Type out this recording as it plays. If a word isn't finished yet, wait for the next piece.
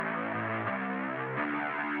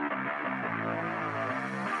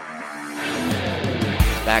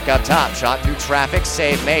Back up top, shot through traffic,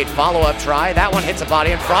 save made, follow-up try. That one hits a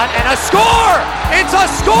body in front, and a score! It's a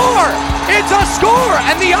score! It's a score!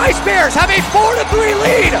 And the Ice Bears have a 4-3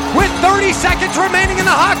 lead with 30 seconds remaining in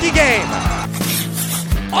the hockey game.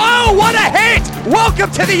 Oh, what a hit! Welcome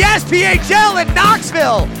to the SPHL in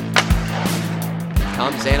Knoxville.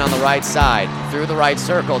 Comes in on the right side, through the right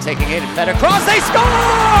circle, taking it and fed across. They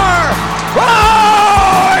score!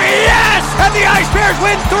 Oh, yes! And the Ice Bears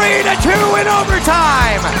win 3-2 in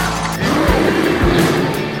overtime.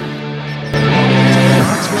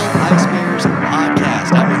 Knoxville Ice Bears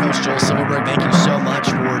podcast. I'm your host, Joel Silverberg. Thank you so much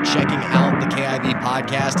for checking out the KIV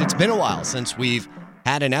podcast. It's been a while since we've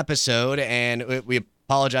had an episode, and we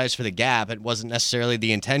apologize for the gap. It wasn't necessarily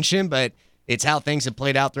the intention, but it's how things have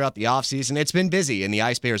played out throughout the offseason. It's been busy in the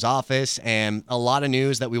Ice Bears office, and a lot of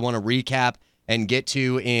news that we want to recap and get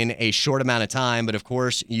to in a short amount of time. But, of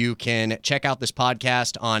course, you can check out this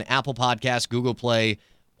podcast on Apple Podcasts, Google Play,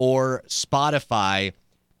 or Spotify.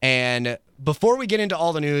 And before we get into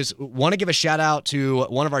all the news, want to give a shout-out to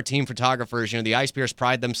one of our team photographers. You know, the Ice Bears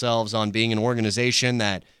pride themselves on being an organization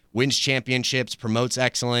that wins championships, promotes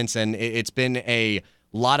excellence, and it's been a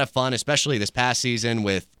lot of fun, especially this past season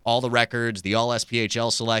with all the records, the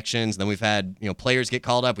All-SPHL selections. Then we've had, players get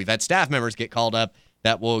called up. We've had staff members get called up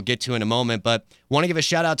that we'll get to in a moment. But want to give a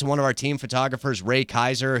shout-out to one of our team photographers, Ray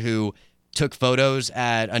Kaiser, who took photos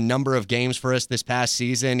at a number of games for us this past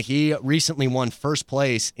season. He recently won first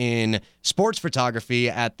place in sports photography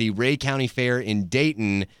at the Ray County Fair in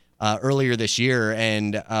Dayton earlier this year,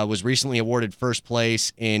 and was recently awarded first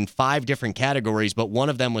place in 5 different categories, but one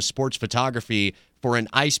of them was sports photography for an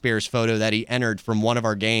Ice Bears photo that he entered from one of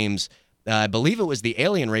our games. I believe it was the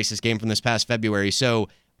Alien Races game from this past February. So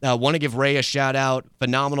want to give Ray a shout out.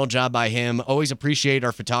 Phenomenal job by him. Always appreciate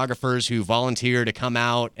our photographers who volunteer to come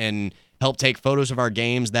out and help take photos of our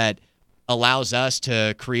games. That allows us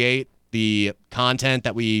to create the content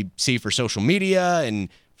that we see for social media and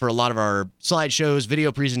for a lot of our slideshows,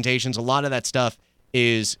 video presentations. A lot of that stuff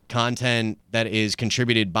is content that is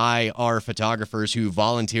contributed by our photographers who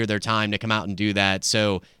volunteer their time to come out and do that.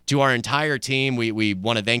 So to our entire team, we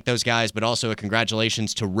want to thank those guys, but also a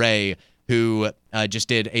congratulations to Ray, who just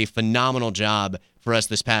did a phenomenal job for us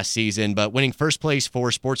this past season, but winning first place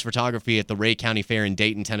for sports photography at the Ray County Fair in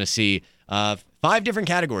Dayton, Tennessee. 5 different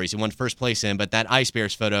categories he won first place in, but that Ice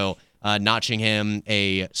Bears photo notching him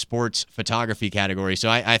a sports photography category. So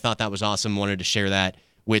I thought that was awesome. Wanted to share that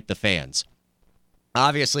with the fans.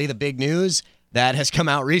 Obviously, the big news that has come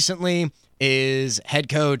out recently is head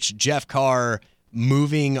coach Jeff Carr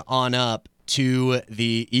moving on up to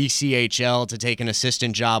the ECHL to take an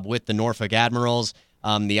assistant job with the Norfolk Admirals.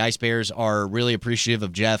 The Ice Bears are really appreciative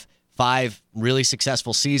of Jeff. 5 really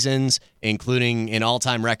successful seasons, including an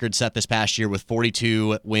all-time record set this past year with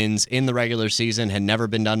 42 wins in the regular season. Had never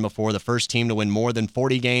been done before. The first team to win more than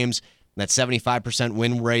 40 games. That 75%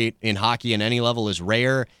 win rate in hockey at any level is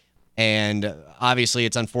rare. And obviously,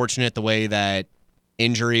 it's unfortunate the way that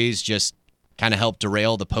injuries just kind of helped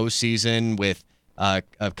derail the postseason with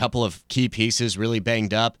a couple of key pieces really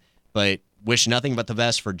banged up. But wish nothing but the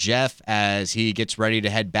best for Jeff as he gets ready to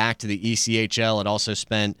head back to the ECHL. It also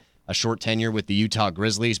spent a short tenure with the Utah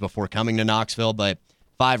Grizzlies before coming to Knoxville, but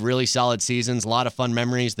 5 really solid seasons, a lot of fun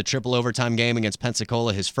memories. The triple overtime game against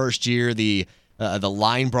Pensacola his first year, the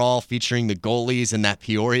line brawl featuring the goalies in that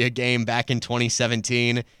Peoria game back in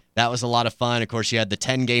 2017. That was a lot of fun. Of course, you had the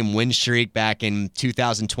 10-game win streak back in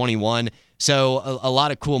 2021. So a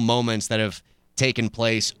lot of cool moments that have taken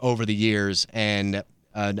place over the years. And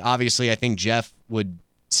obviously, I think Jeff would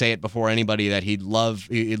say it before anybody that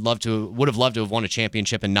would have loved to have won a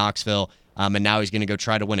championship in Knoxville. And now he's going to go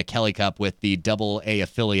try to win a Kelly Cup with the Double-A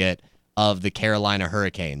affiliate of the Carolina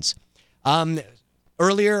Hurricanes.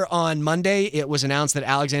 Earlier on Monday, it was announced that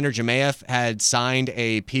Alexander Jemayev had signed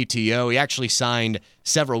a PTO. He actually signed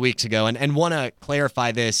several weeks ago. And want to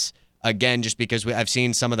clarify this again, just because I've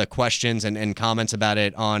seen some of the questions and comments about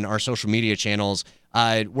it on our social media channels.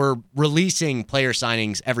 We're releasing player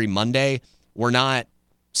signings every Monday. We're not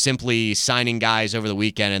simply signing guys over the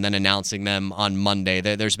weekend and then announcing them on Monday.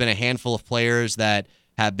 There's been a handful of players that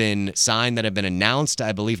have been signed that have been announced.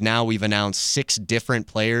 I believe now we've announced 6 different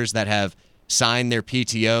players that have signed their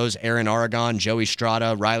PTOs. Aaron Aragon, Joey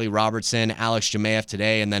Strada, Riley Robertson, Alex Jemayev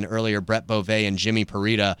today, and then earlier Brett Beauvais and Jimmy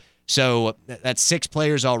Parita. So that's 6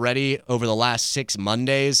 players already over the last 6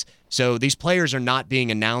 Mondays. So these players are not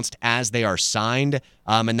being announced as they are signed.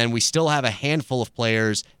 And then we still have a handful of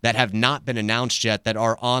players that have not been announced yet that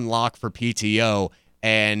are on lock for PTO.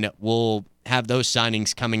 And we'll have those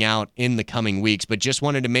signings coming out in the coming weeks. But just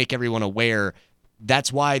wanted to make everyone aware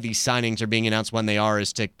that's why these signings are being announced when they are,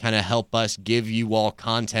 is to kind of help us give you all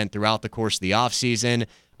content throughout the course of the offseason.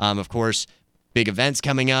 Of course, big events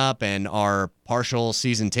coming up, and our partial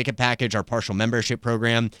season ticket package, our partial membership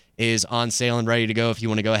program, is on sale and ready to go if you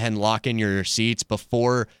want to go ahead and lock in your seats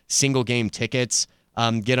before single game tickets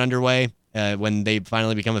get underway. When they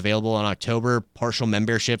finally become available in October, partial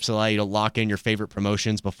memberships allow you to lock in your favorite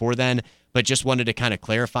promotions before then, but just wanted to kind of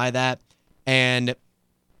clarify that. And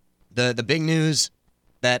the big news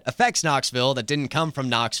that affects Knoxville, that didn't come from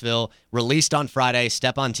Knoxville, released on Friday,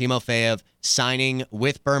 Stepan Timofeyev signing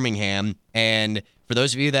with Birmingham. And for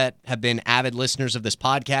those of you that have been avid listeners of this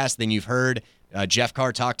podcast, then you've heard Jeff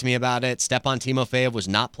Carr talk to me about it. Stepan Timofeyev was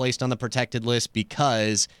not placed on the protected list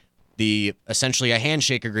because essentially a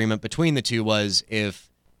handshake agreement between the two was, if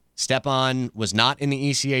Stepan was not in the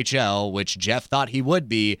ECHL, which Jeff thought he would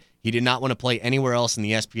be, he did not want to play anywhere else in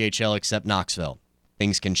the SPHL except Knoxville.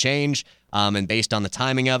 Things can change, and based on the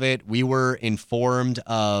timing of it, we were informed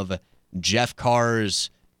of Jeff Carr's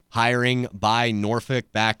hiring by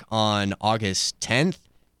Norfolk back on August 10th,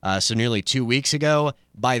 so nearly 2 weeks ago.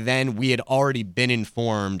 By then, we had already been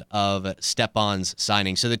informed of Stepan's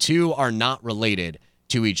signing. So the two are not related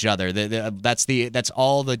to each other. That's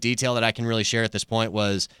all the detail that I can really share at this point.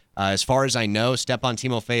 Was as far as I know, Stepan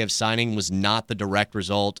Timofeyev's signing was not the direct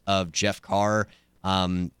result of Jeff Carr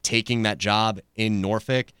taking that job in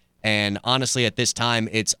Norfolk. And honestly, at this time,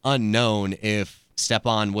 it's unknown if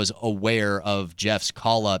Stepan was aware of Jeff's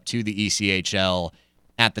call up to the ECHL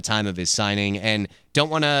at the time of his signing. And don't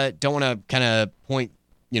want to kind of point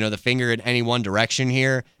the finger in any one direction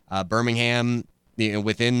here. Birmingham,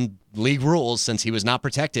 within league rules, since he was not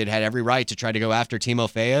protected, had every right to try to go after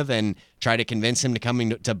Timofeyev and try to convince him to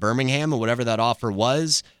come to Birmingham, and whatever that offer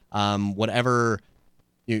was, whatever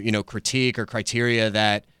critique or criteria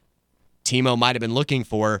that Timo might have been looking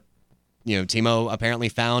for. Timo apparently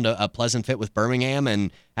found a pleasant fit with Birmingham,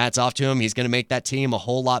 and hats off to him. He's going to make that team a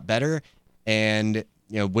whole lot better, and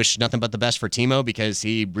wish nothing but the best for Timo, because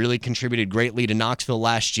he really contributed greatly to Knoxville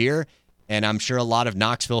last year, and I'm sure a lot of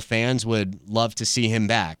Knoxville fans would love to see him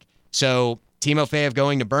back. So Timofeyev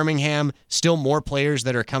going to Birmingham, still more players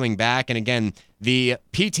that are coming back. And again, the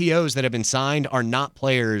PTOs that have been signed are not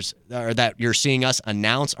players, or that you're seeing us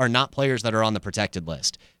announce are not players that are on the protected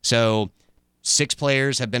list. So 6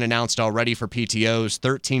 players have been announced already for PTOs.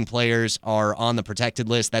 13 players are on the protected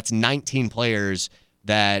list. That's 19 players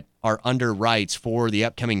that are under rights for the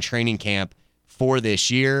upcoming training camp for this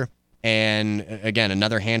year. And again,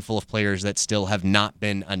 another handful of players that still have not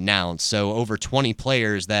been announced. So over 20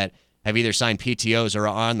 players that have either signed PTOs or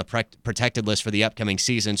are on the protected list for the upcoming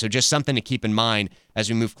season. So just something to keep in mind as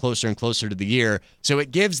we move closer and closer to the year. So it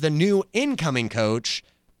gives the new incoming coach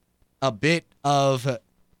a bit of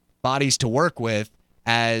bodies to work with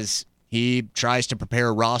as he tries to prepare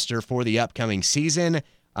a roster for the upcoming season.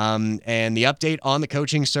 And the update on the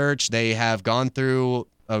coaching search, they have gone through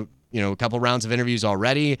a couple rounds of interviews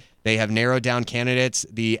already. They have narrowed down candidates.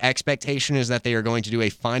 The expectation is that they are going to do a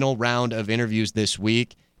final round of interviews this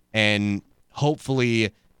week and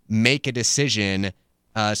hopefully make a decision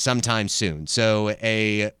sometime soon. So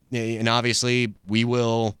and obviously we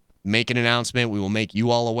will make an announcement. We will make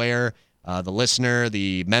you all aware, the listener,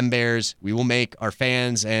 the members. We will make our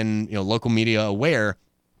fans and local media aware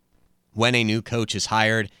when a new coach is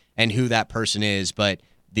hired and who that person is. But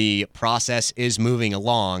the process is moving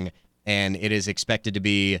along, and it is expected to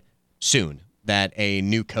be soon that a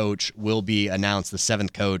new coach will be announced, the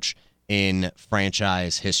 7th coach in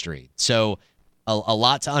franchise history. So a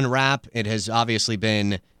lot to unwrap. It has obviously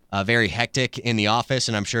been very hectic in the office,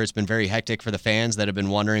 and I'm sure it's been very hectic for the fans that have been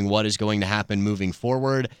wondering what is going to happen moving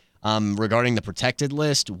forward. Regarding the protected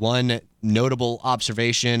list, one notable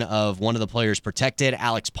observation of one of the players protected,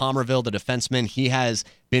 Alex Pomerville, the defenseman, he has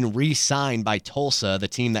been re-signed by Tulsa, the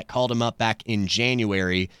team that called him up back in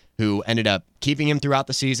January, who ended up keeping him throughout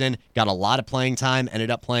the season, got a lot of playing time,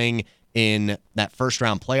 ended up playing in that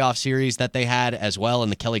first-round playoff series that they had as well in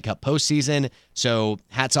the Kelly Cup postseason. So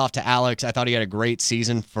hats off to Alex. I thought he had a great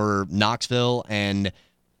season for Knoxville, and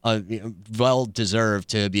well-deserved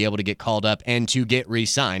to be able to get called up and to get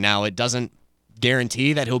re-signed. Now, it doesn't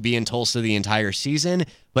guarantee that he'll be in Tulsa the entire season,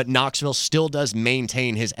 but Knoxville still does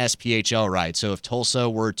maintain his SPHL rights. So if Tulsa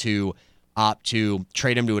were to opt to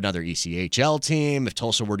trade him to another ECHL team, if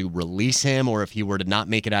Tulsa were to release him, or if he were to not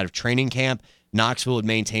make it out of training camp, Knoxville would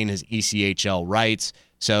maintain his ECHL rights.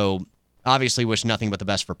 So obviously wish nothing but the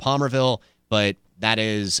best for Pomerville, but that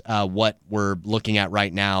is what we're looking at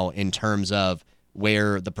right now in terms of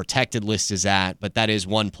where the protected list is at. But that is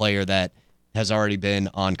one player that has already been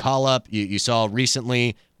on call-up. You saw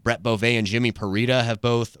recently Brett Beauvais and Jimmy Parita have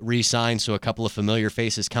both re-signed, so a couple of familiar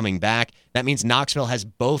faces coming back. That means Knoxville has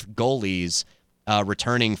both goalies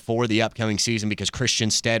returning for the upcoming season because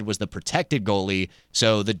Christian Stead was the protected goalie.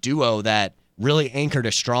 So the duo that really anchored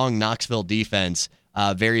a strong Knoxville defense,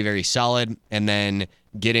 very, very solid. And then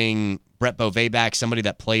getting Brett Beauvais back, somebody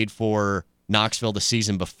that played for Knoxville the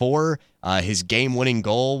season before. His game-winning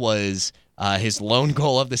goal was his lone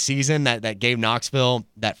goal of the season that gave Knoxville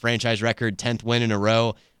that franchise record 10th win in a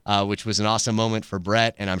row, which was an awesome moment for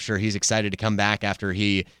Brett, and I'm sure he's excited to come back after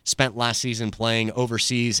he spent last season playing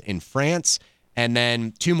overseas in France. And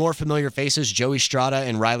then two more familiar faces, Joey Strada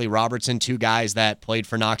and Riley Robertson, two guys that played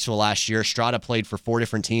for Knoxville last year. Strada played for 4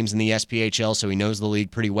 different teams in the SPHL, so he knows the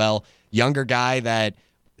league pretty well. Younger guy that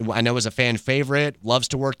I know is a fan favorite, loves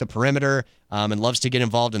to work the perimeter, and loves to get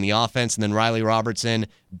involved in the offense. And then Riley Robertson,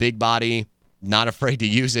 big body, not afraid to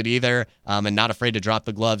use it either, and not afraid to drop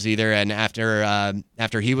the gloves either. And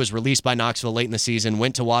after he was released by Knoxville late in the season,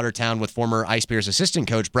 went to Watertown with former Ice Bears assistant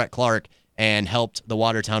coach Brett Clark and helped the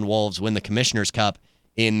Watertown Wolves win the Commissioner's Cup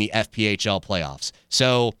in the FPHL playoffs.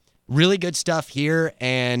 So really good stuff here,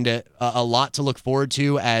 and a lot to look forward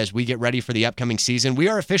to as we get ready for the upcoming season. We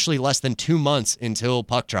are officially less than 2 months until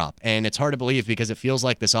puck drop, and it's hard to believe because it feels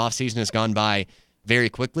like this offseason has gone by very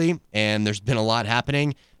quickly, and there's been a lot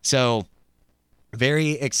happening. So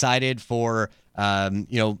very excited for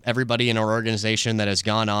everybody in our organization that has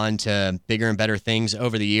gone on to bigger and better things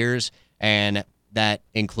over the years, and that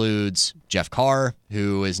includes Jeff Carr,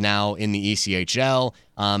 who is now in the ECHL.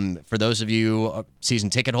 For those of you season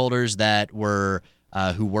ticket holders that were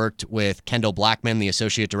who worked with Kendall Blackman, the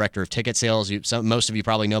Associate Director of Ticket Sales, most of you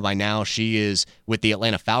probably know by now, she is with the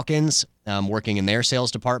Atlanta Falcons, working in their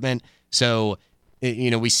sales department. So,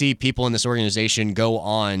 we see people in this organization go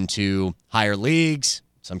on to higher leagues,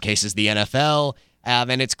 some cases the NFL,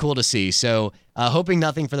 and it's cool to see. So hoping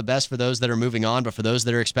nothing for the best for those that are moving on, but for those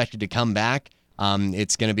that are expected to come back,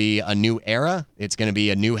 it's going to be a new era. It's going to be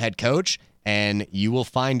a new head coach, and you will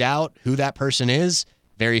find out who that person is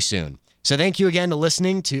very soon. So thank you again for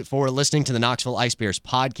listening to the Knoxville Ice Bears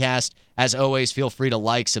podcast. As always, feel free to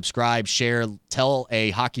like, subscribe, share, tell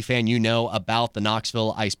a hockey fan you know about the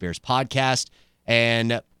Knoxville Ice Bears podcast.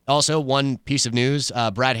 And also, one piece of news,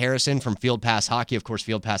 Brad Harrison from Field Pass Hockey. Of course,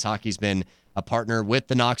 Field Pass Hockey's been a partner with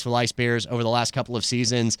the Knoxville Ice Bears over the last couple of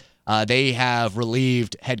seasons. They have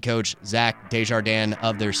relieved head coach Zach Desjardins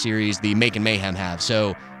of their series, the Macon Mayhem have.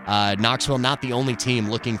 So Knoxville, not the only team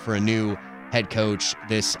looking for a new head coach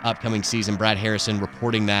this upcoming season. Brad Harrison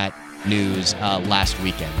reporting that news last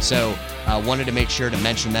weekend. So wanted to make sure to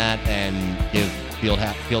mention that and give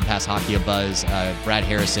Field Pass Hockey a buzz. Brad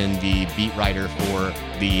Harrison, the beat writer for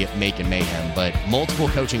the Macon Mayhem. But multiple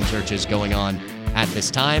coaching searches going on at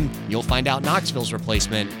this time. You'll find out Knoxville's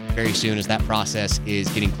replacement very soon as that process is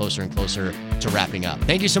getting closer and closer to wrapping up.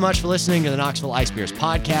 Thank you so much for listening to the Knoxville Ice Bears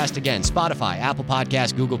podcast. Again, Spotify, Apple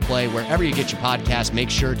Podcasts, Google Play, wherever you get your podcasts, make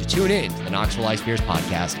sure to tune in to the Knoxville Ice Bears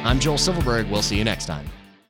podcast. I'm Joel Silverberg. We'll see you next time.